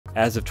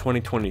As of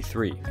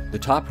 2023, the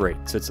top rate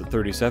sits at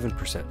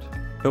 37%.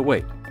 But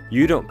wait,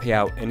 you don't pay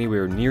out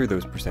anywhere near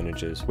those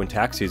percentages when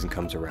tax season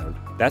comes around.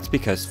 That's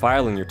because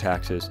filing your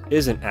taxes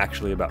isn't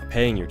actually about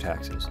paying your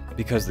taxes,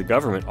 because the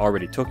government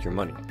already took your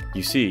money.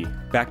 You see,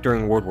 back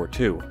during World War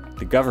II,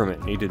 the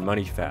government needed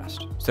money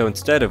fast. So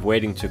instead of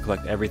waiting to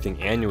collect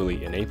everything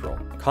annually in April,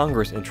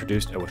 Congress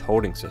introduced a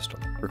withholding system,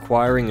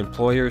 requiring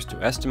employers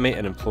to estimate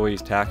an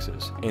employee's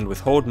taxes and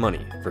withhold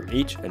money from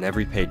each and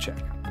every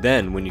paycheck.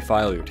 Then, when you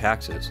file your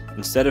taxes,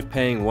 instead of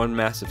paying one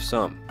massive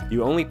sum,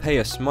 you only pay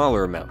a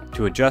smaller amount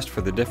to adjust for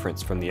the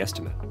difference from the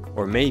estimate.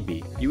 Or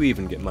maybe you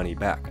even get money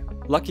back.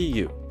 Lucky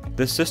you.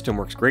 This system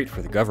works great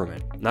for the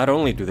government. Not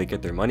only do they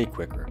get their money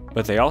quicker,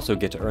 but they also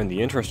get to earn the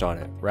interest on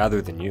it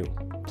rather than you.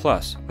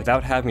 Plus,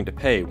 without having to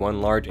pay one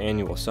large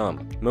annual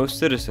sum, most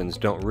citizens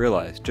don't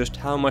realize just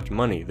how much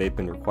money they've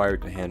been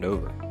required to hand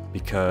over,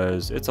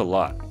 because it's a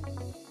lot.